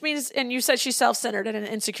 which means, and you said she's self-centered and an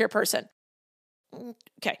insecure person.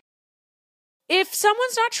 Okay. If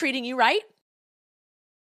someone's not treating you right,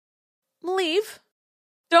 leave.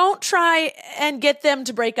 Don't try and get them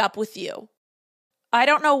to break up with you. I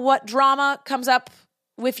don't know what drama comes up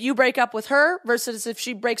if you break up with her versus if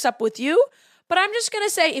she breaks up with you, but I'm just going to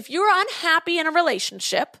say if you're unhappy in a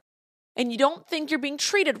relationship and you don't think you're being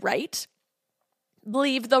treated right,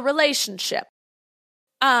 leave the relationship.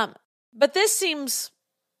 But this seems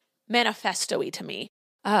manifesto-y to me.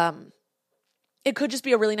 It could just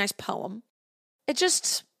be a really nice poem. It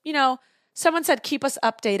just, someone said, keep us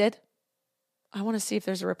updated. I want to see if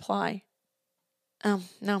there's a reply. Oh,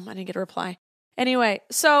 no, I didn't get a reply. Anyway,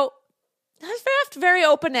 so that's very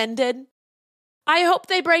open-ended. I hope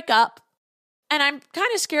they break up. And I'm kind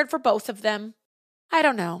of scared for both of them. I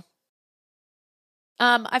don't know.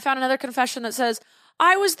 I found another confession that says,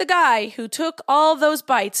 I was the guy who took all those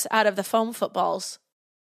bites out of the foam footballs.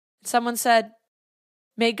 Someone said,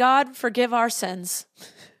 may God forgive our sins.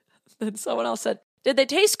 Then someone else said, did they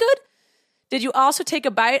taste good? Did you also take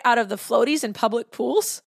a bite out of the floaties in public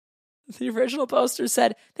pools? The original poster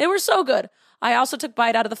said, they were so good. I also took a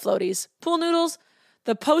bite out of the floaties, pool noodles,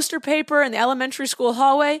 the poster paper in the elementary school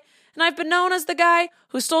hallway, and I've been known as the guy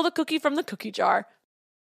who stole the cookie from the cookie jar.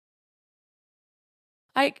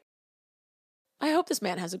 I hope this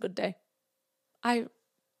man has a good day. I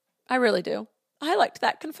really do. I liked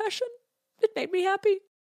that confession. It made me happy.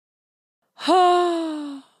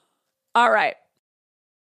 All right.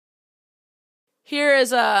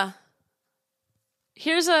 Here's a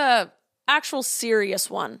actual serious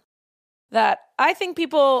one that I think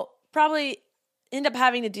people probably end up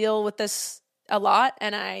having to deal with this a lot,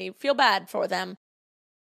 and I feel bad for them.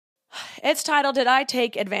 It's titled, Did I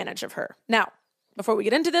Take Advantage of Her? Now, before we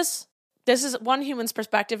get into this is one human's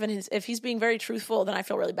perspective, and if he's being very truthful, then I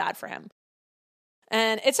feel really bad for him.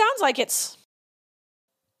 And it sounds like it's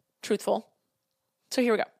truthful. So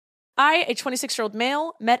here we go. I, a 26-year-old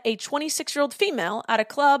male, met a 26-year-old female at a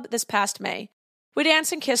club this past May. We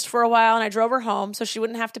danced and kissed for a while, and I drove her home so she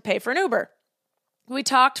wouldn't have to pay for an Uber. We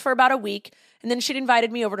talked for about a week, and then she'd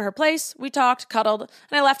invited me over to her place. We talked, cuddled,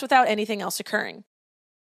 and I left without anything else occurring.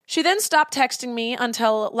 She then stopped texting me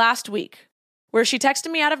until last week, where she texted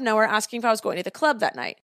me out of nowhere asking if I was going to the club that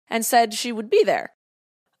night, and said she would be there.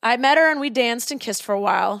 I met her and we danced and kissed for a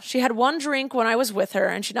while. She had one drink when I was with her,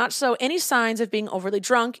 and she did not show any signs of being overly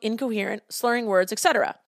drunk, incoherent, slurring words,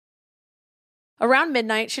 etc. Around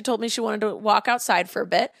midnight, she told me she wanted to walk outside for a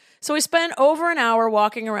bit, so we spent over an hour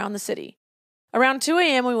walking around the city. Around 2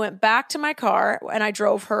 a.m., we went back to my car, and I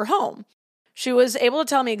drove her home. She was able to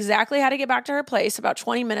tell me exactly how to get back to her place about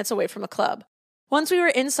 20 minutes away from the club. Once we were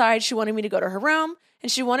inside, she wanted me to go to her room,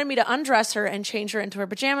 and she wanted me to undress her and change her into her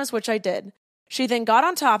pajamas, which I did. She then got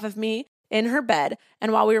on top of me in her bed,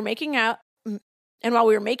 and while we were making out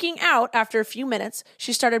after a few minutes,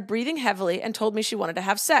 she started breathing heavily and told me she wanted to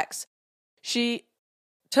have sex. She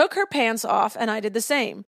took her pants off, and I did the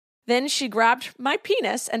same. Then she grabbed my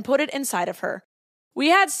penis and put it inside of her. We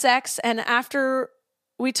had sex, and after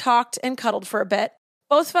we talked and cuddled for a bit,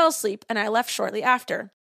 both fell asleep, and I left shortly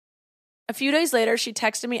after. A few days later, she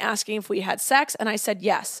texted me asking if we had sex, and I said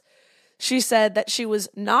yes. She said that she was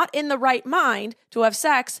not in the right mind to have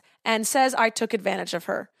sex and says I took advantage of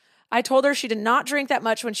her. I told her she did not drink that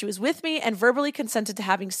much when she was with me and verbally consented to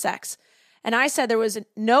having sex. And I said there was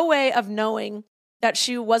no way of knowing that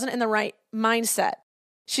she wasn't in the right mindset.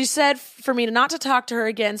 She said for me not to talk to her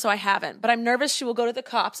again, so I haven't. But I'm nervous she will go to the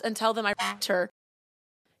cops and tell them I raped her,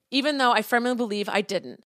 even though I firmly believe I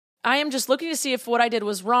didn't. I am just looking to see if what I did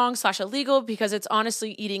was wrong/illegal because it's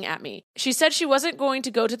honestly eating at me. She said she wasn't going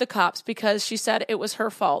to go to the cops because she said it was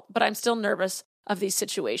her fault, but I'm still nervous of these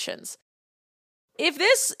situations. If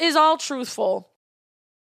this is all truthful,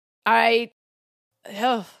 that's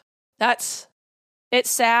It's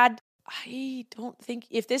sad. I don't think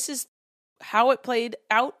if this is how it played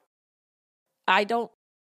out,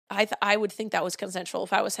 I would think that was consensual.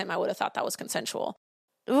 If I was him, I would have thought that was consensual.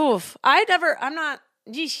 Oof. I'm not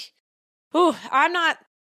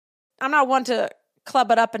one to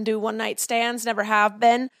club it up and do one night stands, never have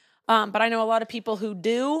been. But I know a lot of people who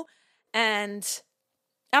do. And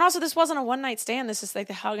also this wasn't a one night stand. This is like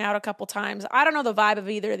they hung out a couple times. I don't know the vibe of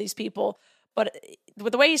either of these people, but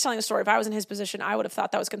with the way he's telling the story, if I was in his position, I would have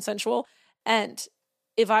thought that was consensual. And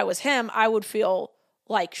if I was him, I would feel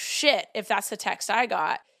like shit if that's the text I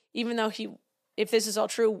got, even though if this is all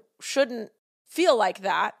true, shouldn't feel like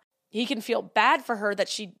that. He can feel bad for her that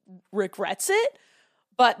she regrets it.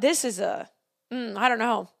 But this is I don't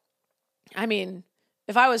know. I mean,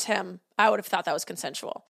 if I was him, I would have thought that was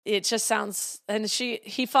consensual. It just sounds, and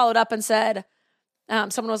he followed up and said,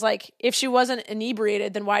 someone was like, if she wasn't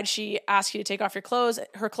inebriated, then why'd she ask you to take off her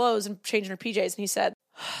clothes and change in her PJs? And he said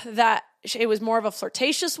that it was more of a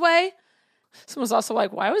flirtatious way. Someone was also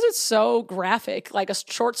like, why was it so graphic? Like a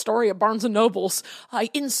short story at Barnes & Noble's.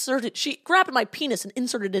 She grabbed my penis and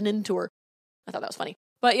inserted it into her. I thought that was funny.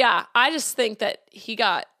 But yeah, I just think that he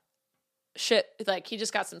got shit, like he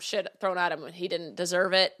just got some shit thrown at him when he didn't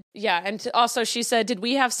deserve it. Yeah, and also she said, did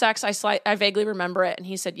we have sex? I vaguely remember it. And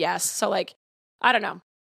he said yes. So like, I don't know.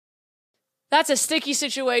 That's a sticky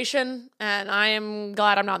situation, and I am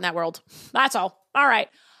glad I'm not in that world. That's all. All right,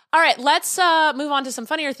 let's move on to some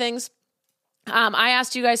funnier things. I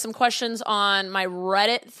asked you guys some questions on my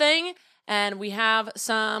Reddit thing, and we have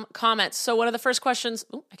some comments. So one of the first questions,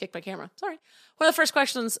 I kicked my camera, sorry. One of the first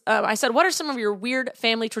questions, I said, what are some of your weird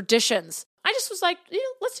family traditions? I just was like,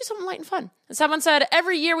 let's do something light and fun. And someone said,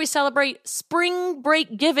 every year we celebrate spring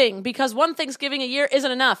break giving because one Thanksgiving a year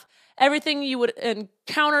isn't enough. Everything you would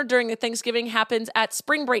encounter during the Thanksgiving happens at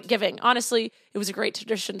spring break giving. Honestly, it was a great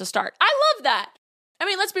tradition to start. I love that. I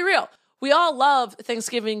mean, let's be real. We all love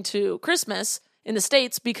Thanksgiving to Christmas in the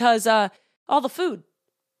States because all the food.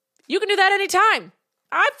 You can do that anytime.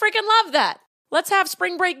 I freaking love that. Let's have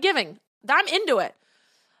spring break giving. I'm into it.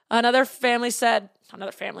 Another poster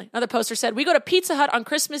said, we go to Pizza Hut on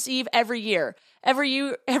Christmas Eve every year. Every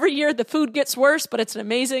year the food gets worse, but it's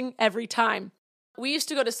amazing every time. We used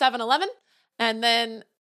to go to 7-Eleven and then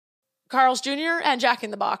Carl's Jr. and Jack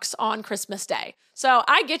in the Box on Christmas Day. So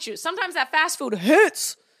I get you. Sometimes that fast food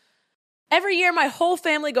hits. Every year, my whole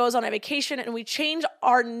family goes on a vacation and we change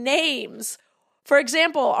our names. For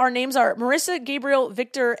example, our names are Marissa, Gabriel,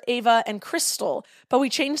 Victor, Ava, and Crystal, but we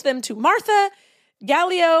change them to Martha,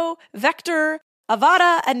 Galileo, Vector,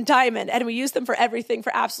 Avada, and Diamond, and we use them for everything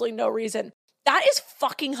for absolutely no reason. That is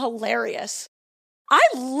fucking hilarious. I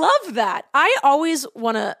love that. I always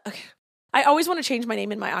want to change my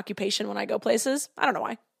name in my occupation when I go places. I don't know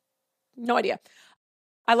why. No idea.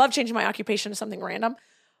 I love changing my occupation to something random.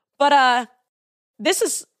 But this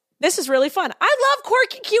is really fun. I love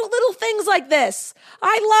quirky, cute little things like this.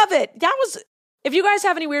 I love it. If you guys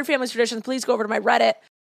have any weird family traditions, please go over to my Reddit.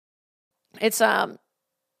 It's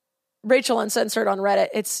Rachel Uncensored on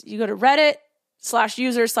Reddit. You go to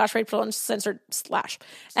Reddit/user/Rachel Uncensored/.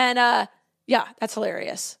 And yeah, that's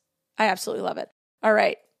hilarious. I absolutely love it. All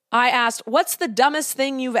right. I asked, what's the dumbest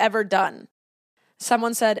thing you've ever done?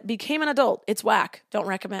 Someone said, became an adult. It's whack. Don't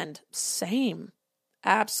recommend. Same.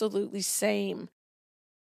 Absolutely same.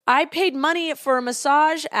 I paid money for a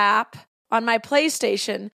massage app on my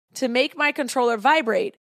PlayStation to make my controller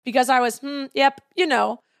vibrate because I was, yep,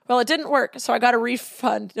 Well, it didn't work, so I got a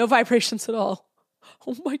refund. No vibrations at all.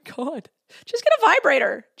 Oh my God. Just get a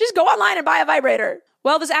vibrator. Just go online and buy a vibrator.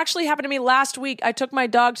 Well, this actually happened to me last week. I took my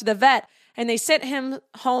dog to the vet and they sent him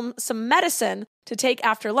home some medicine to take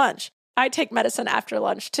after lunch. I take medicine after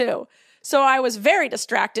lunch too. So I was very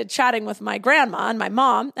distracted chatting with my grandma and my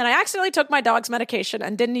mom, and I accidentally took my dog's medication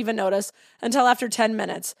and didn't even notice until after 10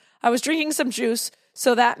 minutes. I was drinking some juice,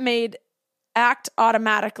 so that made act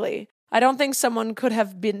automatically. I don't think someone could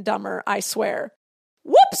have been dumber, I swear.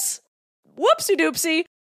 Whoops! Whoopsie doopsie.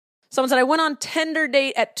 Someone said, I went on Tinder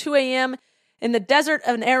date at 2 a.m. in the desert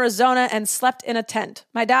of Arizona and slept in a tent.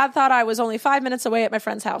 My dad thought I was only 5 minutes away at my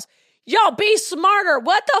friend's house. Yo, be smarter.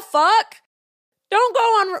 What the fuck? Don't go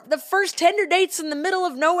on the first Tinder dates in the middle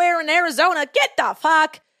of nowhere in Arizona. Get the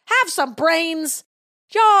fuck. Have some brains.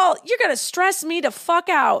 Y'all, you're going to stress me to fuck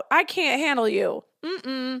out. I can't handle you.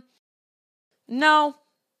 No.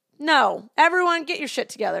 Everyone, get your shit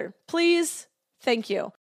together. Please. Thank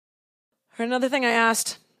you. Another thing I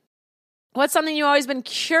asked, what's something you've always been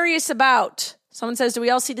curious about? Someone says, do we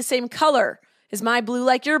all see the same color? Is my blue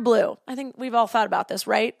like your blue? I think we've all thought about this,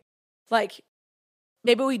 right? Like,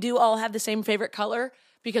 maybe we do all have the same favorite color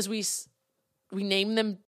because we name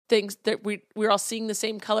them things that we're all seeing the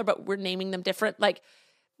same color, but we're naming them different. Like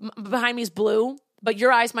behind me is blue, but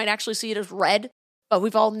your eyes might actually see it as red, but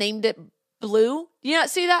we've all named it blue. You know,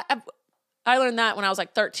 see that? I learned that when I was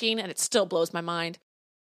like 13 and it still blows my mind.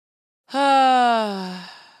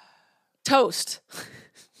 Toast.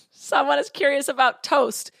 Someone is curious about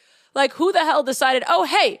toast. Like who the hell decided, oh,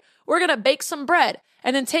 hey, we're going to bake some bread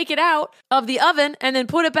and then take it out of the oven and then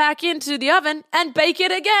put it back into the oven and bake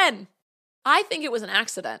it again. I think it was an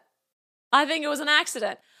accident.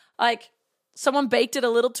 Like someone baked it a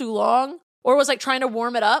little too long or was like trying to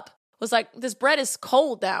warm it up. Was like, this bread is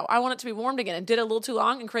cold now. I want it to be warmed again, and did it a little too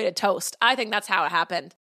long and created toast. I think that's how it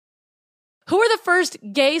happened. Who are the first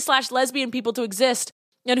gay/lesbian people to exist,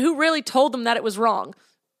 and who really told them that it was wrong?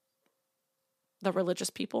 The religious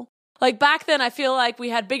people. Like back then, I feel like we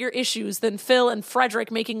had bigger issues than Phil and Frederick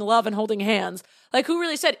making love and holding hands. Like who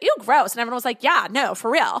really said, ew, gross? And everyone was like, yeah, no, for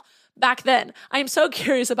real. Back then, I am so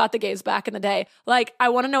curious about the gays back in the day. Like I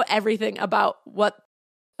want to know everything about what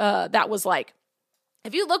that was like.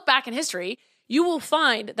 If you look back in history, you will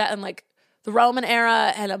find that in like the Roman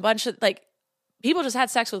era and a bunch of like people just had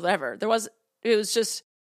sex with whatever. It was just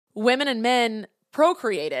women and men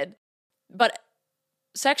procreated, but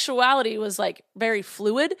sexuality was like very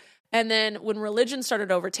fluid. And then when religion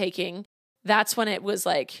started overtaking, that's when it was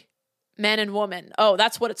like men and women. Oh,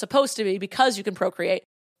 that's what it's supposed to be because you can procreate.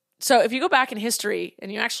 So if you go back in history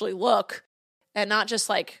and you actually look and not just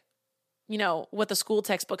like, you know, what the school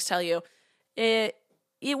textbooks tell you,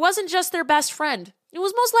 it wasn't just their best friend. It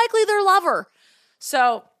was most likely their lover.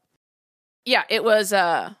 So, yeah, it was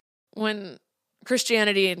when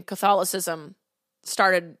Christianity and Catholicism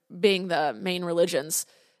started being the main religions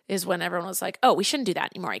is when everyone was like, oh, we shouldn't do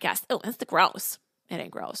that anymore, I guess. Oh, that's the gross. It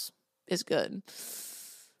ain't gross. It's good.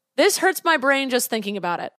 This hurts my brain just thinking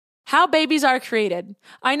about it. How babies are created.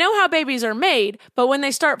 I know how babies are made, but when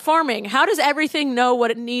they start forming, how does everything know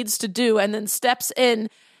what it needs to do and then steps in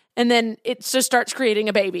and then it just starts creating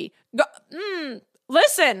a baby?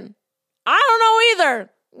 Listen, I don't know either.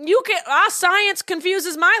 Science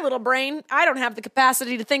confuses my little brain. I don't have the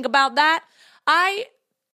capacity to think about that.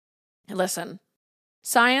 Listen,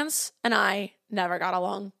 science and I never got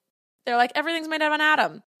along. They're like, everything's made out of an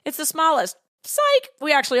atom. It's the smallest. Psych.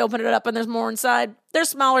 We actually opened it up and there's more inside. There's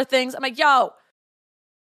smaller things. I'm like, yo,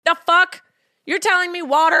 the fuck? You're telling me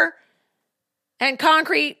water and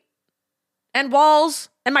concrete and walls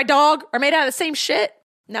and my dog are made out of the same shit?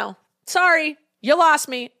 No. Sorry. You lost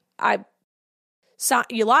me.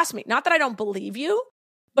 You lost me. Not that I don't believe you,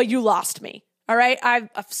 but you lost me. All right?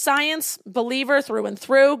 I'm a science believer through and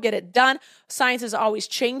through. Get it done. Science is always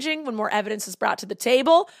changing when more evidence is brought to the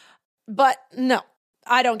table. But no,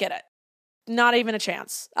 I don't get it. Not even a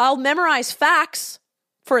chance. I'll memorize facts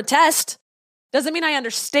for a test. Doesn't mean I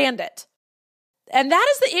understand it. And that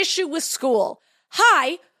is the issue with school.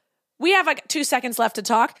 Hi, we have like 2 seconds left to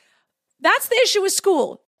talk. That's the issue with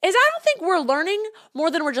school, is I don't think we're learning more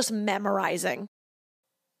than we're just memorizing.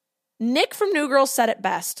 Nick from New Girl said it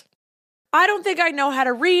best. I don't think I know how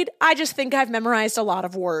to read. I just think I've memorized a lot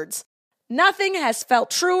of words. Nothing has felt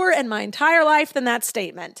truer in my entire life than that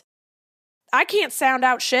statement. I can't sound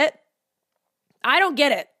out shit. I don't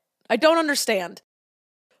get it. I don't understand.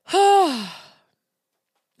 All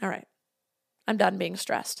right. I'm done being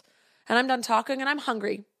stressed. And I'm done talking and I'm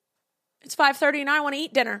hungry. It's 5:30 and I want to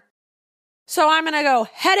eat dinner. So I'm going to go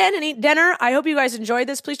head in and eat dinner. I hope you guys enjoyed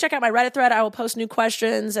this. Please check out my Reddit thread. I will post new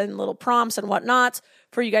questions and little prompts and whatnot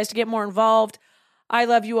for you guys to get more involved. I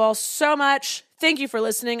love you all so much. Thank you for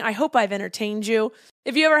listening. I hope I've entertained you.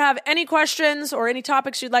 If you ever have any questions or any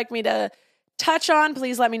topics you'd like me to touch on,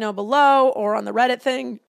 please let me know below or on the Reddit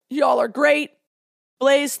thing. Y'all are great.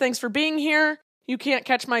 Blaze, thanks for being here. You can't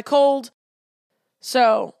catch my cold.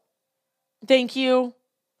 So, thank you.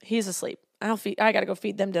 He's asleep. I gotta go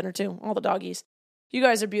feed them dinner too, all the doggies. You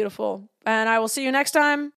guys are beautiful. And I will see you next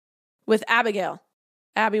time with Abigail.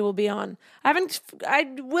 Abby will be on.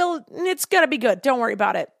 It's gonna be good. Don't worry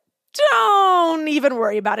about it. Don't even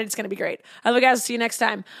worry about it. It's gonna be great. I love you guys. See you next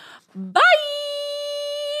time. Bye!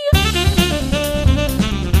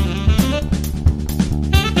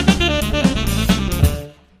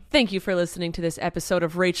 Thank you for listening to this episode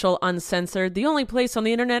of Rachel Uncensored, the only place on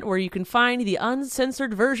the internet where you can find the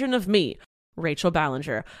uncensored version of me, Rachel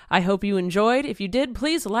Ballinger. I hope you enjoyed. If you did,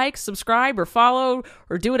 please like, subscribe, or follow,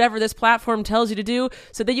 or do whatever this platform tells you to do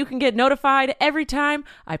so that you can get notified every time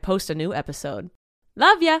I post a new episode.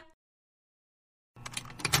 Love ya!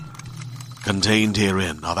 Contained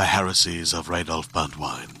herein are the heresies of Radolf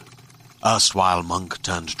Burntwine, erstwhile monk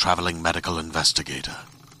turned traveling medical investigator.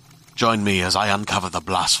 Join me as I uncover the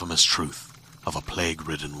blasphemous truth of a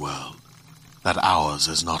plague-ridden world. that ours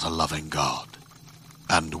is not a loving God,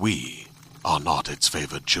 and we are not its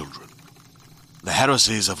favored children. The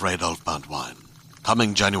Heresies of Radolf Buntwine,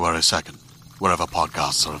 coming January 2nd, wherever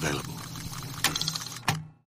podcasts are available.